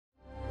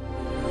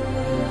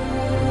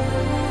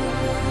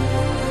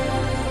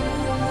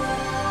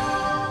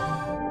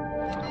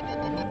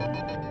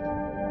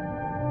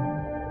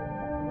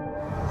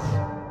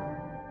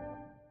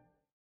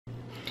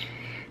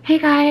Hey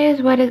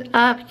guys, what is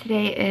up?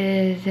 Today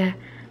is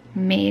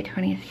May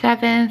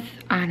 27th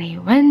on a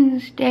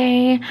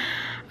Wednesday.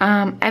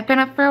 I've been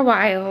up for a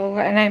while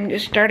and I'm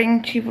just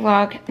starting to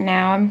vlog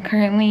now. I'm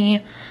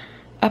currently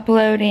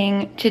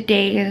uploading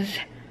today's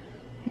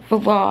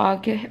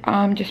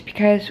vlog just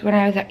because when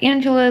I was at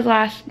Angela's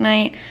last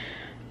night,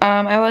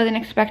 I wasn't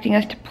expecting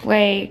us to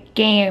play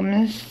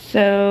games,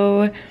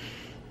 so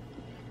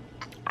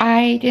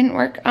I didn't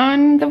work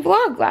on the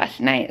vlog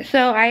last night.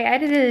 So I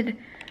edited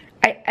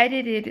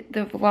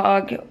the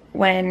vlog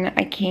when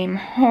I came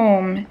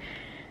home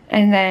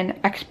and then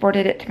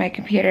exported it to my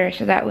computer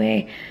so that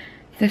way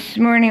this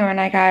morning when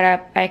I got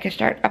up I could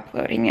start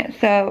uploading it.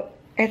 So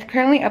it's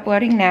currently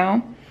uploading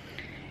now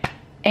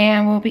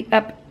and we'll be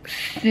up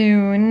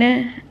soon,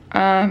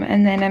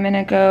 and then I'm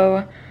gonna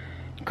go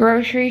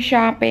grocery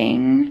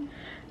shopping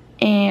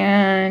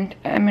and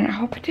I'm gonna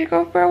hope to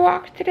go for a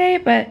walk today,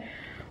 but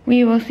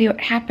we will see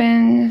what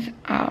happens.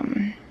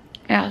 I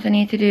also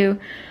need to do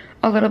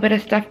a little bit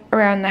of stuff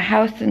around the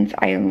house since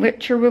I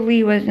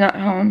literally was not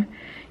home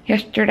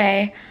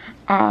yesterday.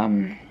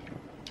 But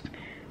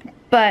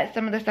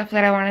some of the stuff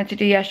that I wanted to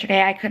do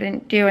yesterday I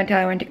couldn't do until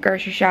I went to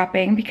grocery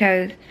shopping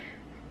because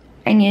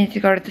I needed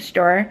to go to the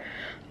store.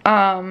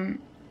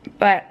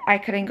 But I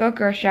couldn't go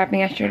grocery shopping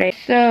yesterday,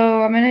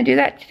 so I'm gonna do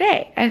that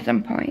today at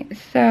some point.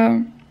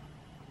 So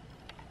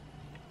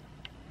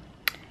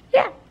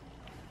yeah.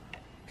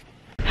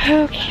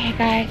 Okay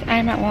guys,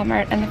 I'm at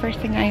Walmart and the first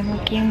thing I'm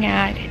looking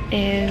at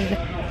is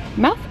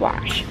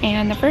mouthwash,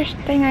 and the first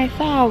thing I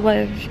saw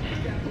was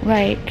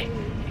like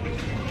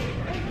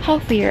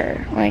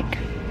healthier, like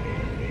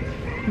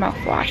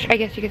mouthwash, I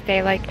guess you could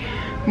say, like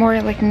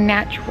more like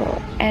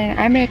natural, and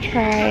I'm gonna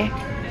try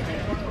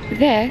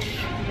this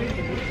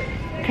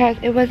because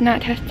it was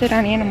not tested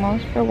on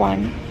animals for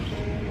one,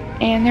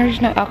 and there's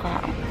no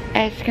alcohol.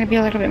 It's gonna be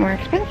a little bit more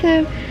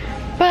expensive,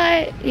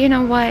 but you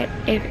know what,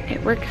 if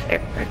it works,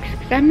 it works,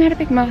 because I'm not a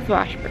big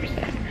mouthwash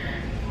person.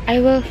 I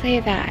will say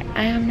that.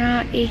 I am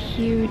not a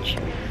huge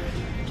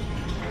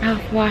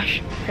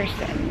mouthwash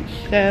person,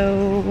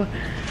 so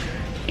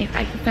if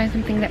I can find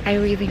something that I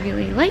really,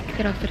 really like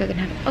that also doesn't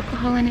have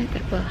alcohol in it,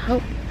 that will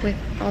help with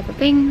all the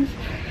things,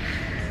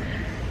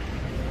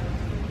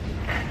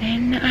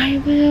 then I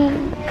will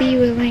be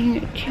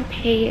willing to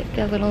pay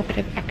the little bit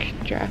of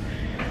extra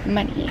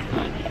money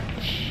on it.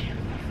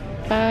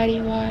 Body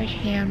wash,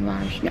 hand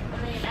wash, no,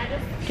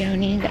 don't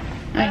need that.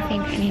 I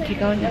think I need to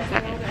go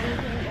inside.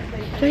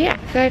 So yeah,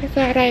 so I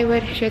decided I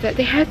would share that.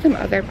 They had some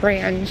other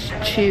brands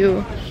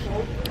too,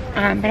 but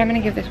I'm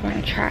gonna give this one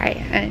a try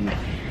and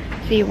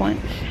see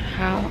once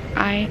how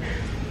I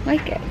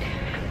like it.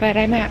 But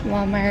I'm at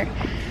Walmart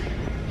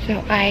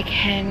so I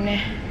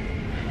can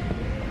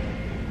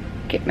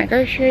get my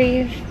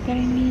groceries that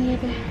I need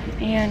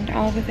and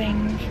all the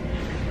things.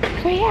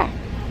 So yeah.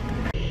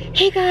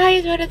 Hey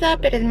guys, what is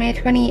up? It is May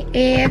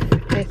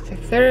 28th. It's a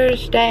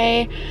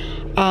Thursday.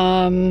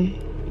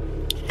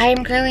 I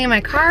am currently in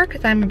my car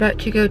because I'm about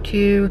to go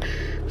to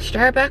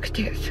Starbucks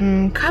to get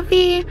some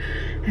coffee,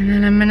 and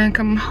then I'm gonna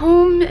come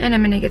home and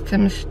I'm gonna get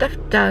some stuff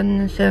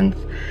done since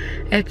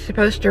it's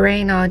supposed to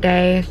rain all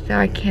day, so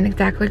I can't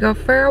exactly go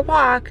for a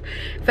walk.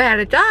 If I had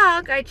a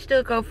dog, I'd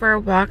still go for a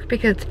walk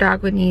because the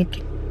dog would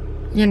need,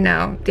 you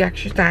know, the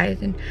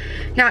exercise. And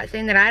not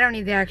saying that I don't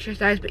need the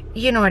exercise, but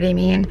you know what I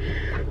mean.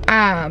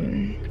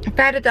 If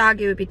I had a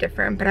dog, it would be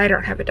different, but I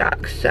don't have a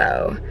dog,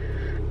 so,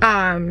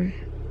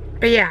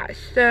 but yeah,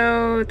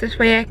 so this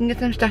way I can get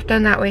some stuff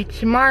done. That way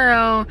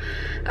tomorrow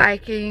I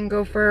can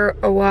go for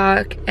a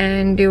walk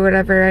and do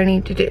whatever I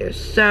need to do.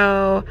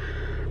 So,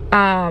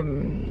 so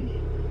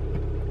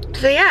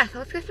yeah, so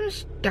let's get some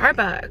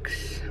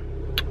Starbucks.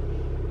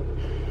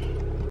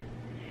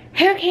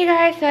 Okay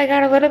guys, so I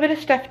got a little bit of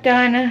stuff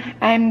done.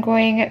 I'm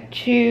going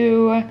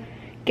to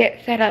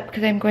get set up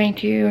because I'm going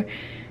to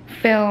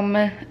film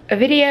a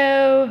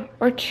video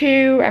or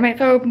two. I might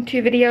film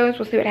 2 videos,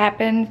 we'll see what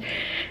happens.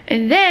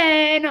 And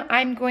then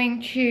I'm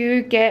going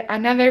to get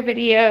another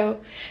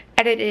video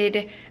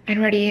edited and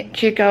ready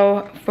to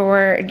go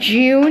for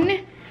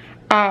June.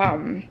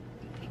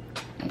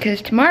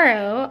 Because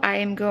tomorrow I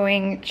am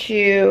going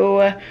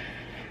to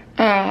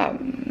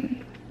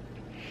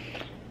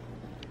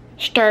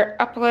start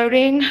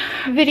uploading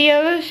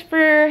videos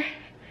for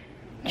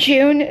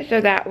June, so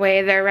that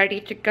way they're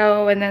ready to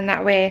go, and then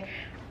that way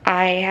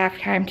I have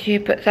time to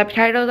put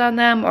subtitles on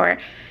them, or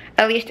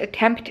at least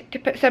attempt to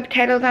put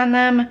subtitles on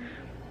them.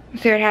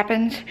 See what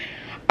happens.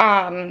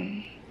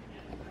 And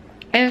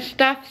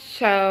stuff,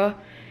 so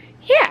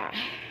yeah.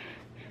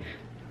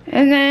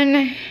 And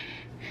then,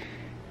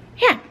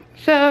 yeah,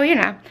 so you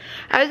know,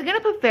 I was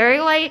gonna put fairy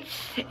lights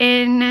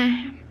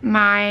in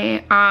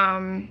my,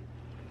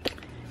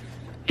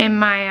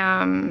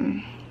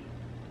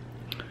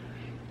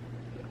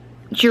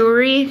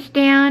 jewelry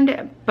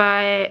stand,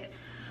 but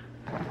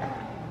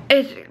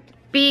it's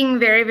being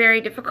very,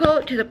 very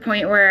difficult to the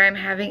point where I'm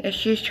having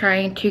issues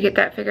trying to get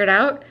that figured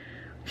out.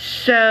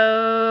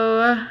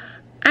 So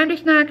I'm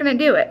just not gonna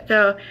do it.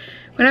 So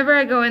whenever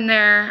I go in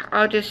there,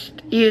 I'll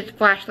just use the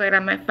flashlight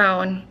on my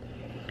phone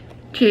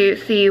to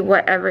see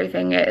what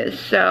everything is.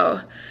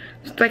 So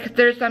it's like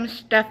there's some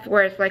stuff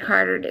where it's like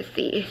harder to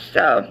see.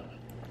 So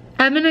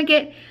I'm gonna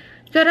get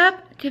set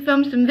up to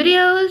film some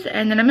videos,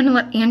 and then I'm gonna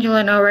let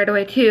Angela know right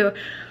away too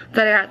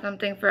that I got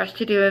something for us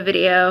to do a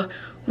video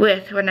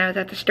with when I was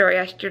at the store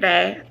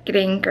yesterday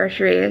getting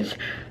groceries.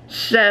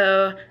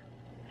 So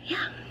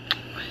yeah.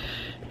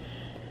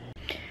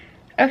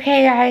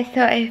 Okay guys,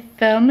 so I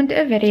filmed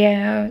a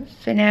video,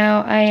 so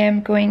now I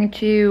am going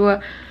to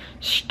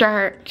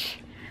start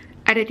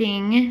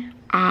editing,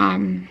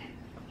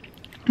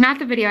 not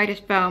the video I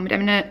just filmed. I'm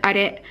gonna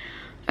edit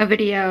a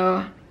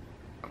video,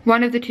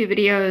 one of the 2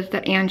 videos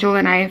that Angela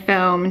and I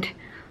filmed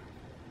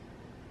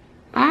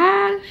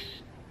last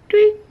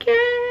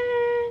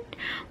weekend,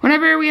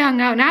 whenever we hung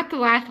out. Not the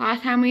last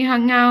time we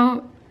hung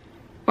out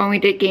when we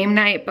did game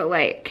night, but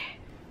like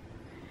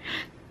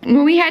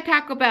when we had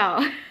Taco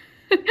Bell.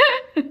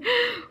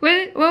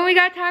 when we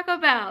got Taco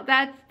Bell,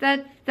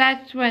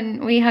 that's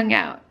when we hung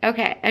out,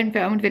 okay, and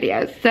filmed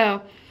videos.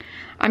 So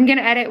I'm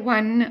gonna edit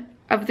one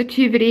of the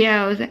 2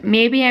 videos.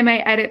 Maybe I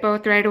might edit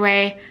both right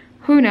away,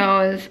 who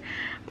knows.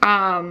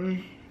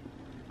 And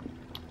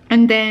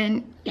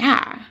then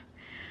yeah,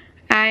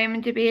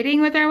 I'm debating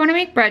whether I want to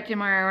make bread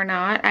tomorrow or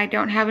not. I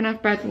don't have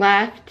enough bread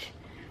left.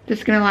 This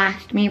is gonna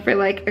last me for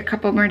like a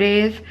couple more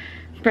days,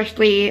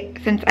 especially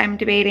since I'm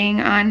debating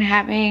on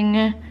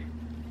having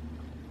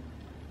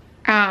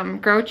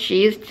grilled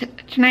cheese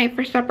tonight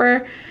for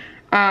supper.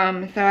 So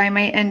I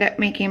might end up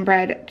making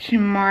bread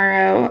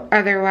tomorrow.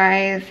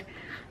 Otherwise,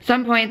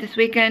 some point this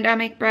weekend I'll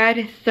make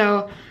bread.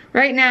 So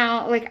right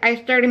now, like, I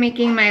started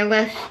making my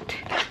list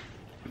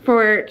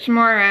for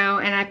tomorrow,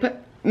 and I put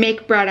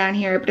make bread on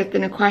here, but it's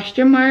in a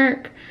question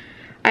mark.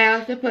 I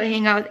also put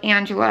hang out with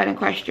Angela in a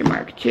question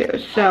mark too.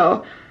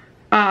 So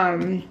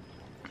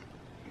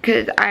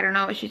because I don't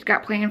know what she's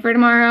got planned for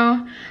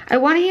tomorrow. I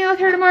want to hang out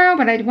with her tomorrow,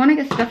 but I want to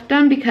get stuff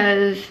done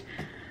because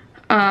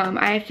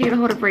I have to get a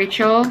hold of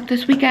Rachel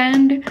this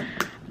weekend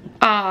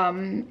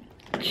to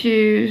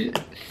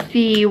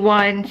see so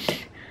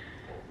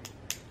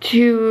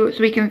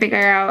we can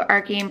figure out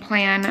our game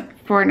plan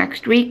for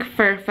next week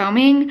for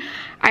filming.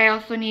 I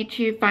also need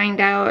to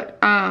find out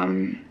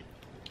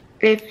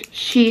if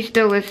she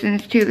still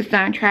listens to the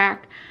soundtrack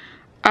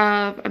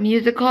of a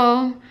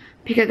musical,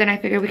 because then I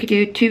figured we could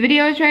do 2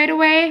 videos right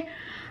away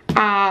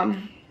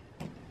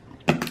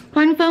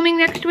when filming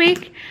next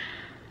week.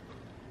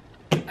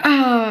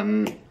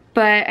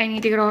 But I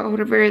need to get a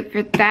hold of her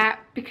for that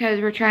because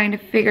we're trying to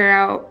figure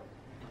out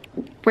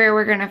where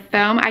we're gonna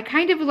film. I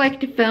kind of like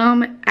to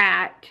film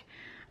at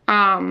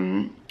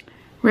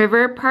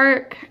River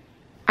Park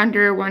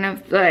under one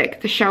of the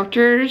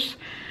shelters,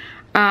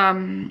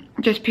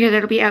 just because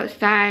it'll be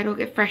outside, we'll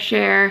get fresh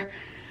air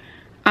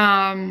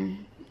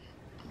and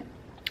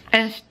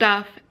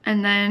stuff.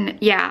 And then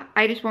yeah,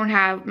 I just won't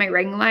have my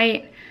ring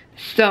light,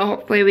 so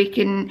hopefully we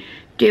can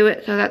do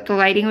it so that the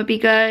lighting would be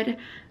good.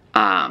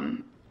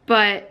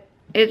 But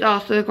it's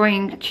also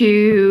going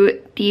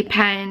to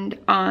depend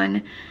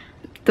on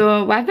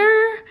the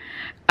weather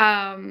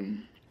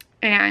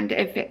and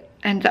if it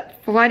ends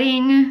up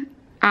flooding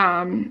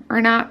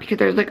or not, because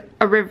there's like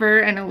a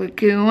river and a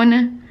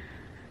lagoon,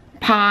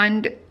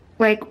 pond,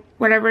 like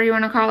whatever you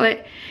want to call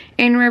it,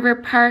 in River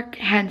Park,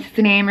 hence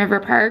the name River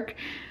Park.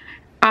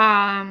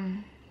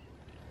 And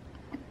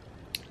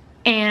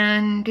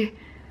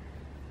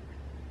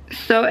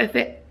so if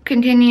it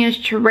continues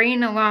to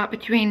rain a lot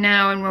between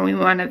now and when we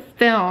want to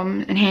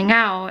film and hang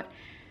out,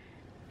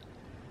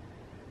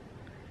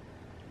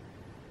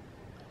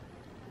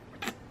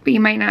 we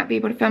might not be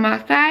able to film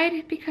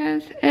outside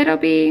because it'll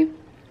be,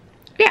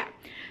 yeah.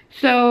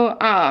 So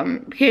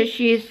because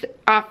she's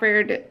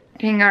offered to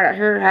hang out at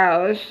her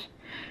house,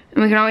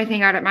 and we can always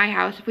hang out at my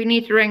house. If we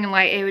need to ring and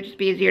light, it would just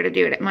be easier to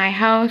do it at my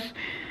house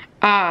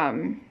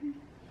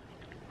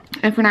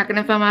if we're not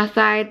gonna film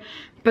outside.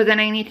 But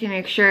then I need to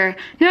make sure,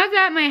 not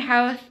that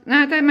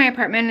my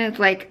apartment is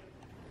like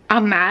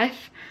a mess,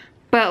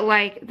 but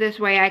like this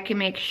way I can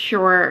make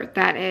sure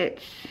that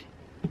it's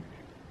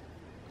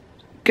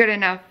good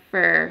enough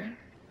for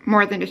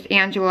more than just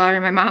Angela or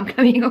my mom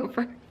coming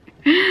over.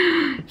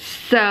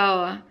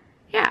 So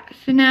yeah,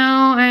 so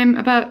now I'm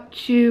about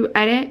to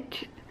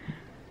edit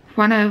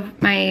one of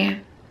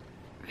my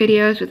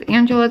videos with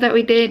Angela that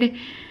we did,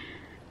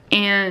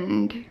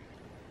 and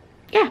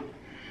yeah.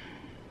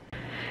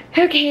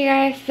 Okay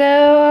guys,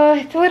 so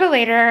it's a little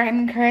later.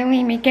 I'm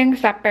currently making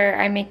supper.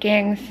 I'm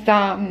making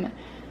some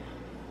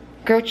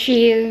grilled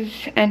cheese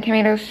and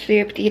tomato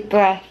soup to eat the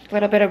last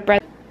little bit of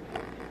bread,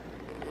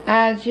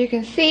 as you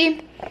can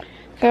see.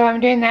 So I'm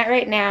doing that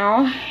right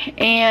now.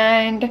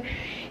 And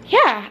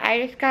yeah,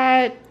 I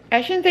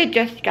shouldn't say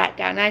just got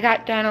done. I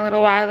got done a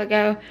little while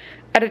ago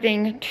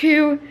editing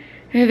 2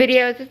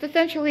 videos. It's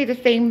essentially the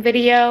same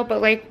video,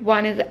 but like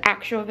one is the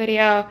actual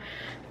video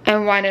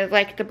and one is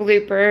like the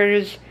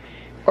bloopers,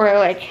 or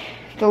like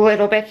the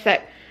little bits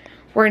that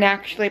weren't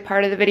actually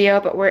part of the video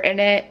but were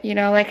in it, you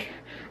know, like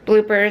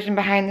bloopers and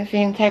behind the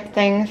scenes type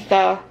things.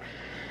 So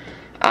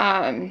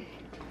so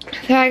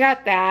I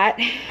got that,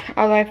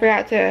 although I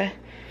forgot to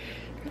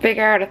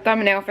figure out a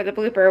thumbnail for the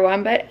blooper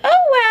one, but oh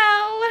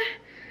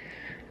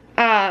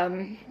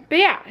well. But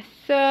yeah,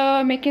 so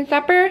I'm making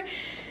supper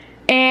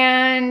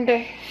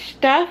and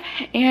stuff,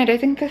 and I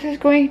think this is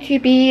going to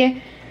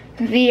be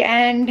the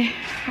end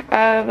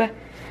of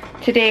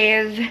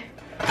today's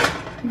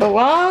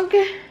vlog.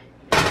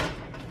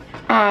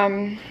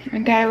 And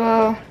I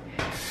will,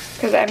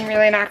 because I'm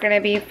really not going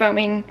to be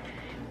filming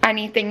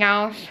anything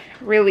else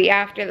really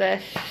after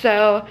this,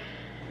 so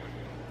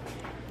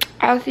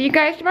I'll see you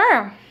guys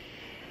tomorrow.